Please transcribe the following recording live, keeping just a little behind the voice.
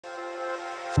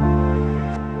Your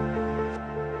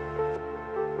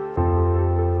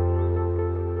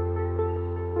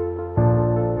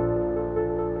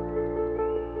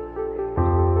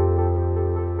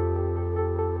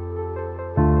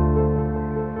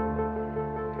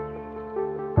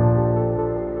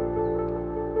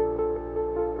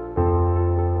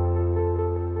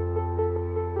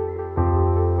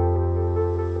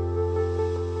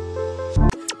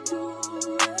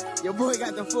boy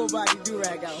got the full body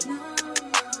do-rag out.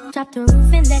 Drop the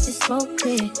roof and let the smoke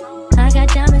clear. I got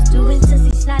diamonds doing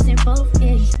sissy slides in both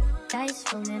ears. Dice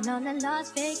rolling on the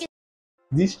Las Vegas.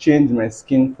 This changed my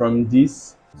skin from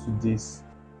this to this.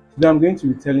 Today I'm going to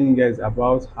be telling you guys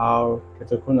about how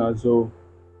ketoconazole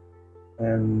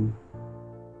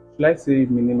should I say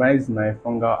minimized my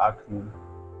fungal acne,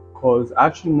 because I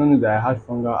actually know that I had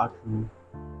fungal acne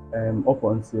up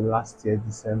until last year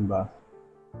December.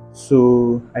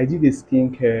 So I did a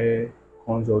skincare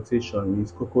consultation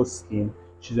with Coco Skin.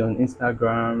 She's on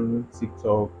Instagram,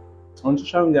 TikTok, on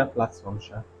social media platforms.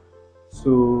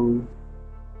 So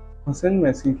concerning my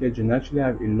skincare journey, I actually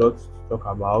have a lot to talk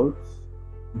about,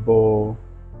 but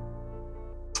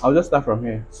I'll just start from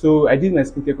here. So I did my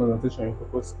skincare consultation with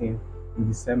Coco Skin in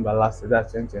December last year,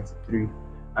 that's 2023,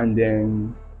 and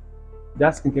then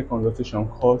that skincare consultation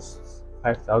costs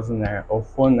 5,000 naira or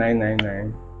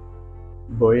 4,999.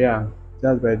 But yeah,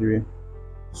 that's by the way.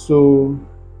 So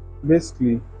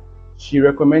basically, she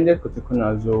recommended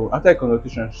ketoconazole. After a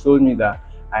consultation, she told me that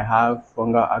I have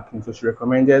fungal acne, so she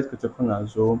recommended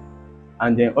ketoconazole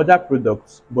and then other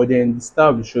products. But then the star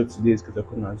of the show today is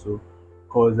ketoconazole,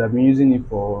 because I've been using it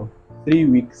for 3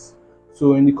 weeks.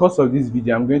 So in the course of this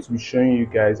video, I'm going to be showing you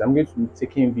guys, I'm going to be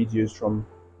taking videos from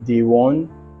day 1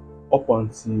 up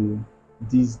until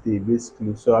this day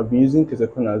basically. So I've been using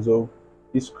ketoconazole,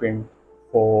 this cream,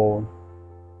 for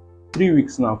 3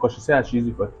 weeks now, because she said I should use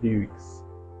it for 3 weeks,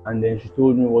 and then she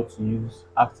told me what to use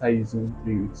after using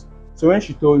 3 weeks. So when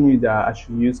she told me that I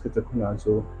should use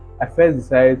ketoconazole, I first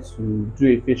decided to do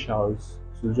a facial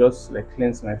to just like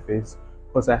cleanse my face,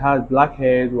 because I had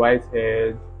blackhead,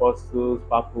 whitehead, pustules,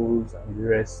 purples, and the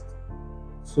rest.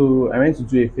 So I went to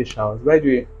do a facial. By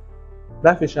the way,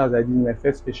 that facial I did, my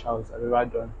first facial I've ever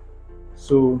done.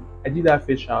 So I did that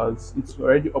facial. It's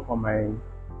already up on my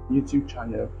YouTube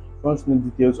channel. If you want to know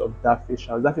details of that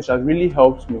facial really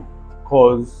helped me,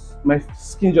 because my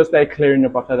skin just started clearing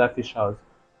up after that facial.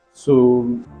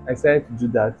 So I decided to do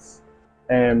that.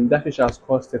 That facial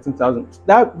cost 13,000.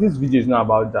 This video is not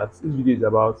about that. This video is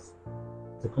about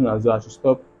the ketoconazole. I should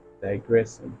stop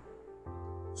digressing.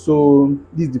 So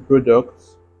this is the product.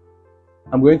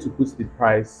 I'm going to put the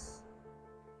price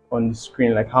on the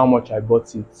screen, like how much I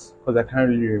bought it, because I can't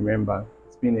really remember.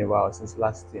 It's been a while since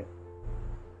last year.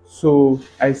 So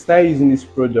I started using this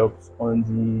product on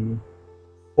the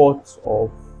 4th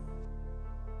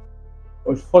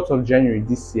of January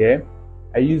this year.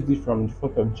 I used it from the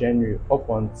 4th of January up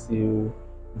until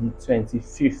the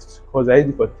 25th, because I used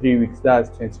it for 3 weeks. That's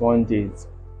 21 days.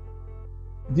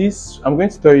 This, I'm going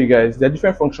to tell you guys, there are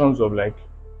different functions of like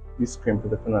this cream,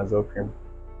 ketoconazole cream.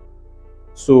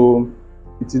 So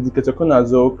it is the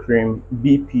ketoconazole cream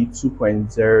BP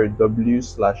 2.0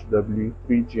 W/W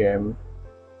 3GM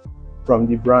from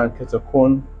the brand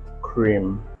Ketocone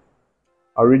Cream.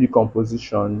 I'll read the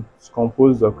composition. It's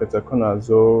composed of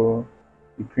ketoconazole,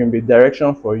 the cream, the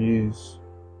direction for use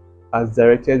as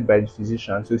directed by the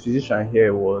physician. So the physician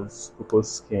here was Coco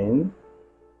Skin.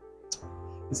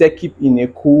 He said keep in a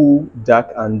cool,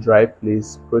 dark and dry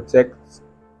place, protect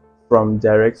from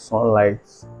direct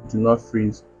sunlight, do not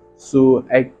freeze. So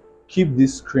I keep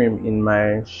this cream in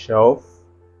my shelf.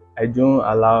 I don't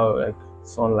allow like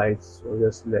sunlight, so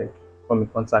just like come in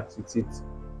contact with it.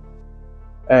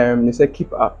 They said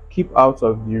keep out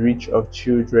of the reach of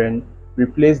children.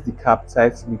 Replace the cap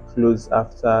tightly closed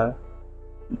after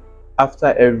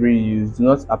every use. Do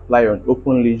not apply on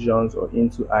open lesions or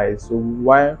into eyes. So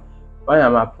when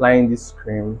I'm applying this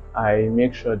cream, I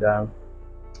make sure that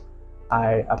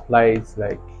I apply it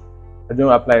like, I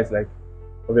don't apply it like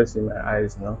obviously my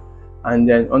eyes now. And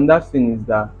then another thing is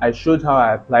that I showed how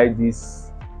I apply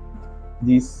this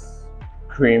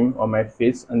cream on my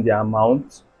face and the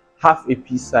amount, half a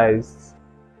pea size.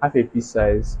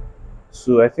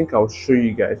 So I think I'll show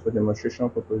you guys for demonstration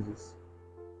purposes.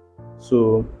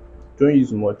 So don't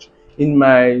use much. In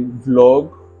my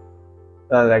vlog,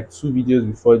 like 2 videos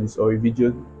before this or a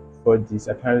video before this,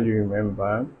 I can't really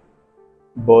remember,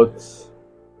 but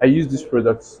I use this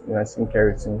product in my skincare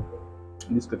routine,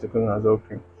 this ketoconazole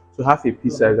cream. So half a pea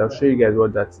size, I'll show you guys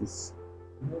what that is.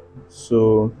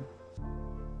 So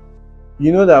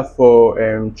you know that for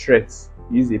threads,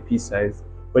 use a pea size,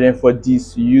 But then for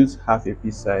this, you use half a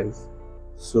pea size,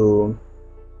 so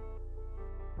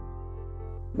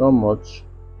not much.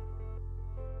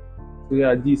 So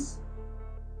yeah, this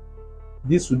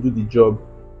will do the job.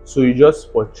 So you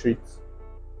just portrait.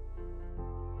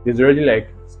 There's already like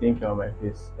skincare on my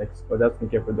face, like other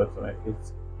skincare products on my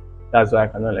face. That's why I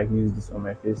cannot like use this on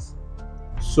my face.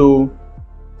 So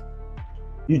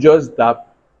you just dab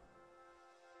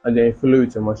and then you follow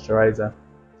with your moisturizer.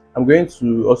 I'm going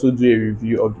to also do a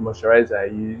review of the moisturizer I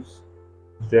use.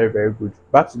 It's very good.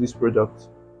 Back to this product.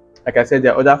 Like I said,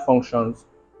 there are other functions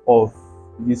of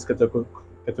this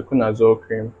ketoconazole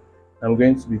cream. I'm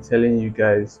going to be telling you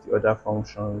guys the other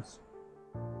functions.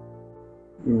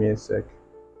 Give me a sec.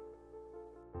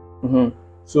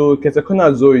 So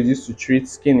ketoconazole is used to treat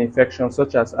skin infections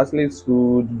such as athlete's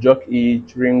foot, jock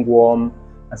itch, ringworm,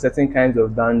 and certain kinds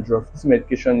of dandruff. This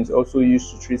medication is also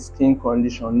used to treat skin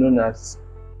condition known as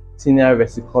tinea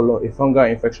vesicolor, a fungal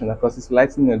infection that causes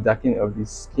lightening or darkening of the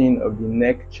skin of the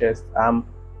neck, chest, arm,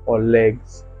 or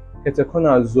legs.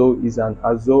 Ketoconazole is an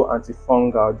azole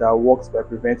antifungal that works by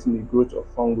preventing the growth of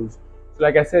fungus. So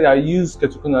like I said, I use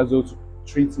ketoconazole to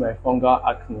treat my fungal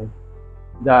acne.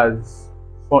 That's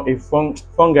a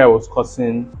fungi was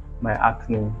causing my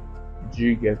acne. Do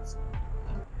you get?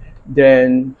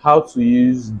 Then how to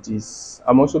use this?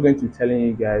 I'm also going to be telling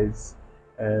you guys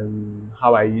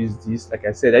how I use this. Like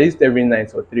I said, I use it every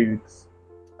night for 3 weeks,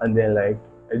 and then like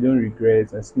I don't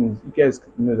regret. My skin you guys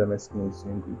know that my skin is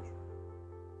doing good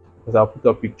because I'll put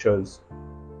up pictures.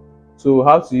 So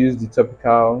how to use the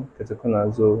topical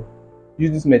ketoconazole?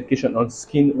 Use this medication on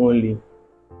skin only.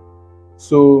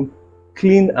 So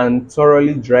clean and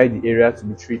thoroughly dry the area to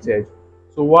be treated.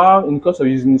 So while in the course of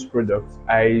using this product,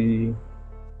 I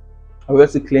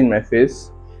obviously clean my face.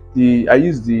 I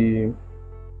use the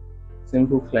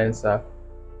simple cleanser.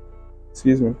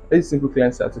 Excuse me. I use simple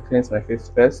cleanser to cleanse my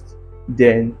face first.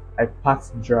 Then I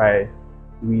pat dry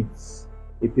with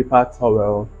a paper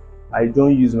towel. I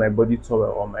don't use my body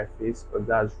towel on my face because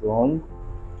that's wrong.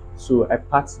 So I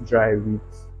pat dry with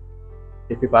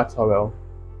a paper towel.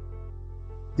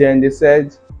 Then they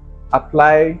said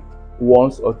apply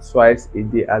once or twice a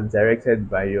day as directed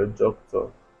by your doctor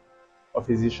or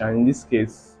physician. In this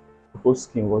case, Coco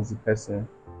Skin was the person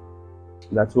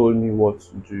that told me what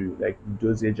to do, like the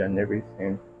dosage and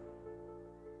everything.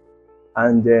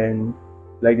 And then,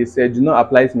 like they said, do not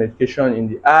apply this medication in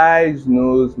the eyes,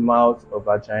 nose, mouth, or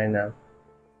vagina.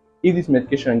 If this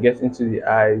medication gets into the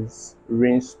eyes,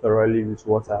 rinse thoroughly with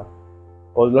water.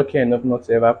 I was lucky enough not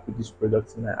to ever put this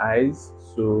product in my eyes,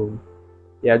 so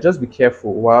yeah, just be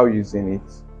careful while using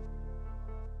it.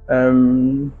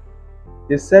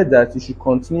 They said that you should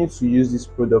continue to use this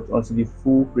product until the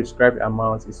full prescribed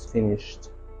amount is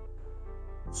finished.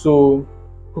 So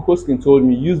Coco Skin told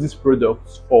me use this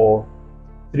product for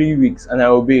 3 weeks, and I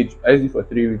obeyed. I used it for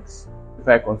 3 weeks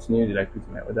before I continued like with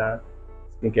my other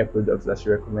skincare products that she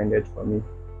recommended for me.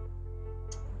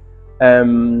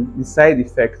 The side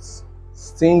effects: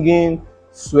 stinging,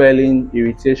 swelling,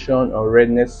 irritation, or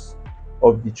redness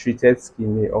of the treated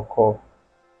skin may occur.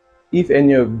 If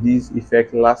any of these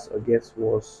effects last or gets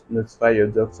worse, notify your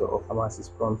doctor or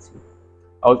pharmacist promptly.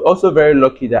 I was also very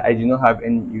lucky that I did not have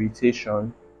any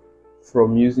irritation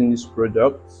from using this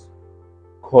product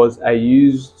because I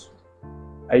used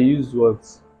what,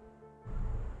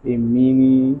 a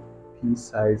mini pea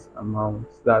size amount.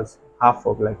 That's half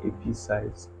of like a pea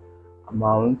size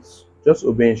amount. Just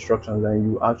obey instructions and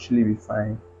you actually be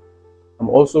fine. I'm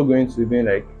also going to be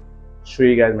like show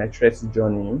you guys my Tracy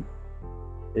journey,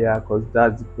 yeah, because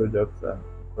that's the product that I'm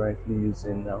currently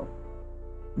using now.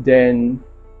 Then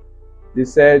they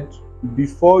said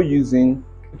before when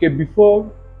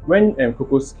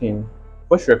Coco Skin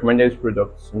first recommended this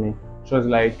product to me, she was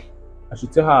like I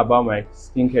should tell her about my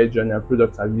skincare journey and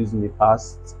products I've used in the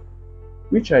past,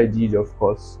 which I did, of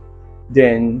course.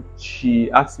 Then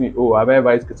she asked me, oh, have I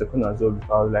ever used ketoconazole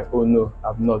before? I was like, oh no,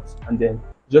 I've not. And then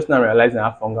just now realizing I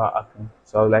have fungal acne,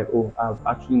 so I was like, oh, I've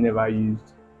actually never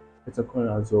used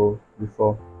ketoconazole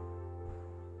before.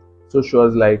 So she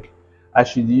was like, I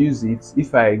should use it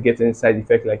if I get any side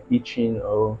effect like itching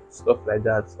or stuff like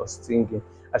that or stinging.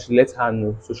 I should let her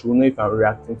know so she will know if I'm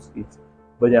reacting to it.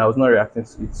 But then I was not reacting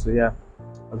to it, so yeah,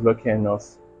 I was lucky enough.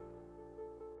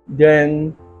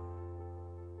 Then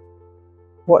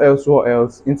what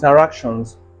else?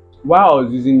 Interactions. While I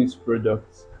was using this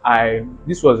product,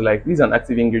 this is an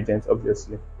active ingredient,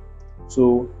 obviously.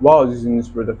 So while I was using this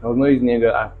product, I was not using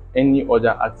any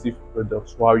other active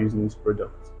products while using this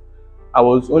product. I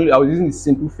was using the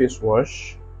simple face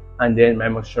wash and then my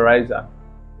moisturizer.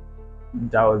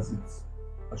 That was it.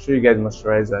 I'll show you guys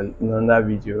moisturizer in another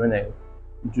video when I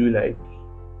do like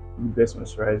the best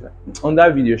moisturizer. On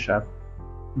that video, sharp.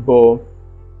 But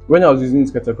when I was using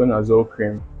this ketoconazole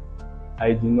cream,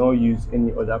 I did not use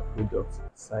any other products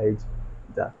aside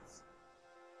that.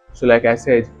 So like I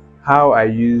said, how I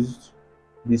used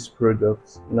this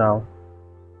product now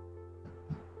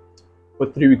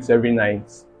for 3 weeks every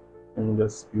night. Let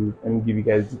me give you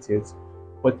guys details.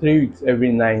 For 3 weeks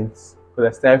every night, because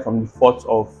I started from the 4th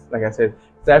of, like I said,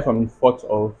 started from the 4th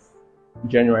of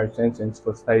January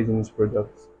 2024, started using this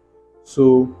product.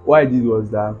 So what I did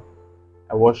was that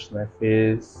I washed my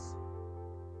face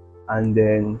and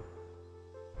then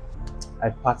I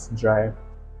pat dry.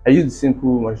 I used the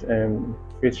simple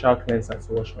facial cleanser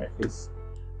to wash my face,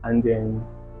 and then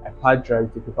I pat dry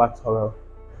with a paper towel.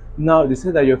 Now they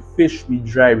say that your face should be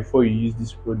dry before you use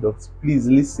this product. Please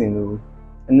listen, oh.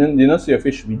 And then they not say your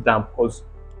face should be damp, because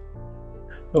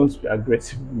don't be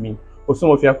aggressive with me. For some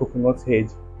of you have coconut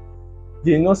head.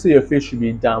 They not say your face should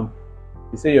be damp.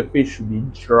 They say your face should be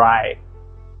dry.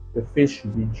 Your face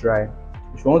should be dry.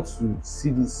 If you want to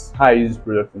see this, how I use this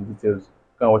product in details,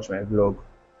 you can watch my vlog.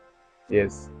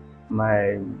 Yes,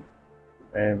 my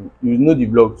you know the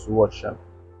vlog to watch.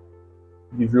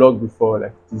 The vlog before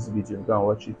like this video, go and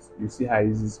watch it. You see how I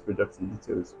use this product in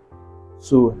details.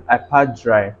 So I pat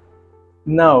dry.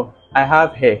 Now I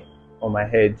have hair on my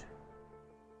head,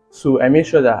 so I made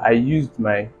sure that I used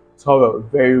my towel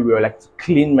very well, like to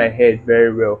clean my head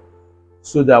very well,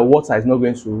 so that water is not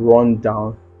going to run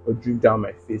down or drip down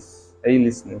my face. Are you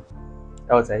listening?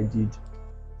 That's what I did.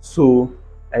 So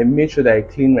I made sure that I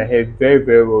clean my hair very,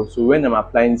 very well. So when I'm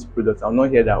applying this product, I'll not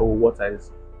hear that, oh, water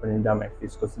is running down my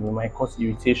face, because it might cause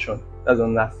irritation. That's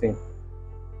another thing.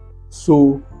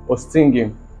 So, or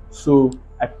stinging. So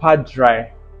I pat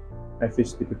dry my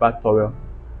face with a paper towel.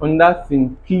 On that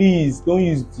thing, please don't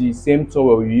use the same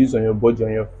towel you use on your body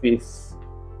on your face.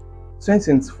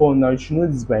 2024 now, you should know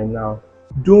this by now.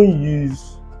 Don't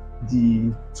use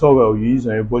the towel you use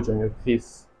on your body on your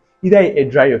face. Either you air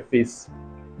dry your face,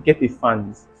 get a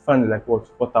fan. Fan is like what,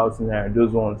 4,000 naira,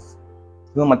 those ones.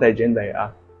 It doesn't matter the gender you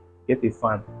are, get a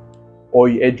fan. Or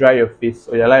you air dry your face,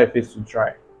 or you allow your face to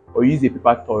dry, or use a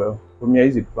paper towel. For me, I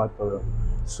use a paper towel.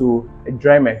 So I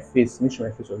dry my face, make sure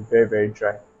my face was very, very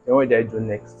dry. Then what did I do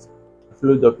next? I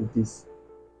followed up with this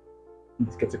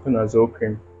ketoconazole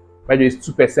cream. By the way, it's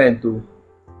 2% too.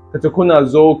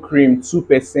 Ketoconazole cream,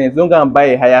 2%. Don't go and buy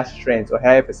a higher strength or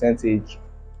higher percentage.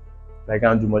 Like I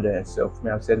can't do more than yourself.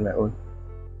 I've said my own.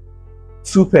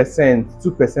 2%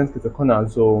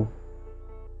 ketoconazole.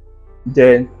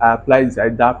 Then I apply this, I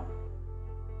dab.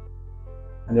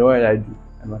 And then what did I do?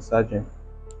 I massage it.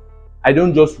 I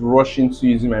don't just rush into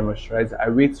using my moisturizer. I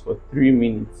wait for 3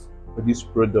 minutes for this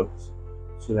product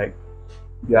to like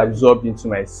be absorbed into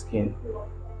my skin.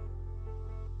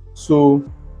 So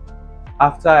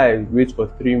after I wait for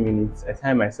 3 minutes, I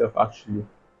time myself actually.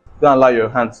 Don't allow your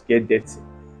hands to get dirty.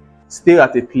 Stay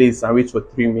at a place and wait for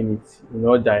 3 minutes. You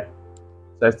will not die.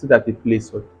 So I stayed at a place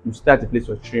for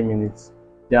 3 minutes.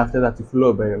 Then after that, you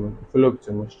follow up with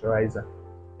your moisturizer.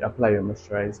 You apply your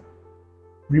moisturizer.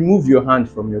 Remove your hand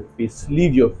from your face.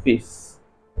 Leave your face.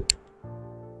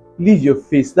 Leave your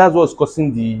face. That's what's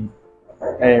causing the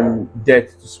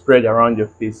dirt to spread around your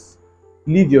face.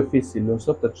 Leave your face alone.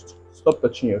 Stop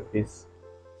touching your face.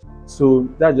 So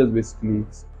that's just basically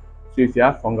it. So if you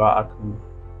have fungal acne,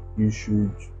 you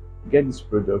should get this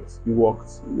product. It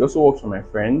works. It also works for my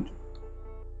friend.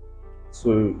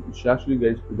 So you should actually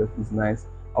get this product. It's nice.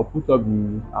 I'll put up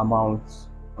the amount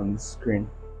on the screen.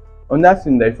 Another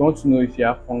thing, that if you want to know if you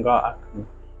have fungal acne,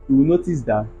 you will notice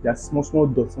that there are small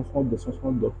dots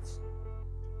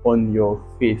on your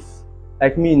face.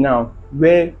 Like me now,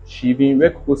 where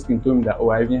Coco Skin told me that, oh,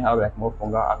 I even have like more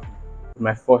fungal acne on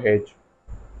my forehead.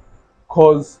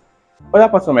 Cause other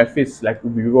parts of my face like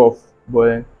will be rough,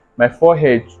 but my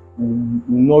forehead will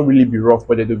not really be rough,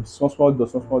 but there will be small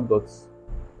dots.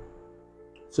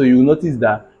 So you will notice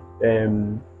that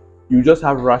you just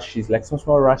have rashes, like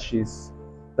small rashes.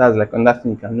 That's like another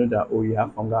thing you can know that, oh, you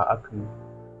have fungal acne.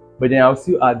 But then I'll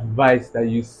still advise that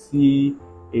you see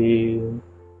a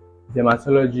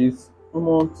dermatologist.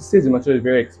 To say dermatologist is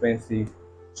very expensive,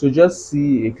 so just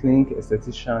see a clinic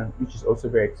esthetician, which is also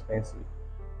very expensive.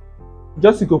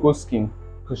 Just see Coco Skin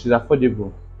because she's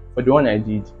affordable. For the one I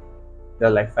did, they're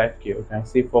like 5k. Okay, I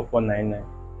say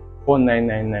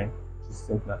 4999, which is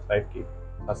simple as 5k.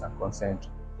 As I'm concerned.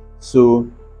 So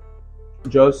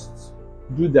just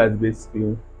do that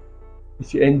basically.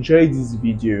 If you enjoyed this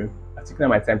video, I've taken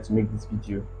my time to make this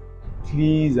video.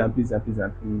 Please like this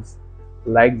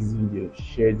video,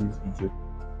 share this video.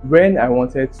 When I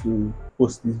wanted to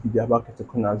post this video about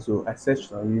ketoconazole, I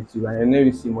searched on YouTube and I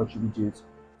never see much videos.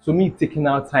 So me taking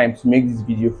out time to make this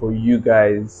video for you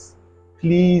guys,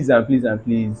 please and please and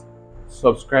please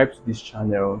subscribe to this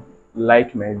channel,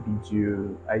 like my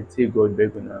video. I take God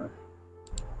begging now.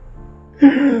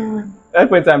 That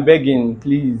point I'm begging,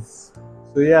 please.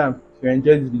 So yeah, if you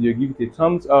enjoyed this video, give it a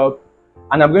thumbs up.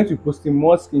 And I'm going to be posting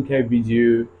more skincare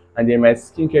video, and then my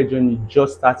skincare journey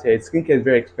just started. Skincare is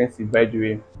very expensive, by the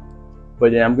way.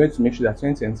 But then I'm going to make sure that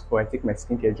 2024 I take my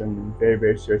skincare journey very,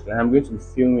 very seriously, and I'm going to be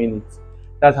filming it.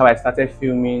 That's how I started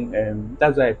filming.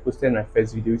 That's why I posted my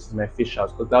first video, which is my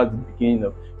facials, because that was the beginning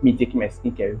of me taking my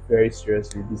skincare very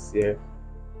seriously this year.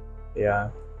 Yeah.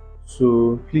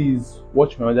 So please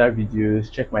watch my other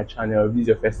videos, check my channel. If this is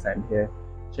your first time here,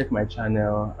 check my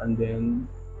channel, and then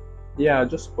yeah,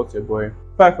 just support your boy.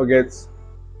 Before I forget,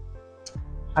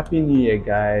 Happy New Year,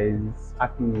 guys.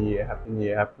 Happy New Year, Happy New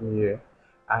Year, Happy New Year.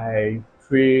 I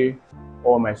pray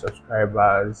all my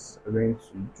subscribers are going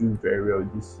to do very well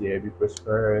this year, be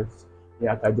prosperous, your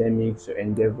academics, your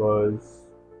endeavors,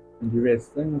 and the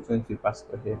rest. Let me turn to the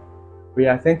pastor here. But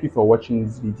yeah, thank you for watching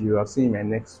this video. I'll see you in my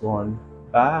next one.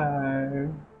 Bye.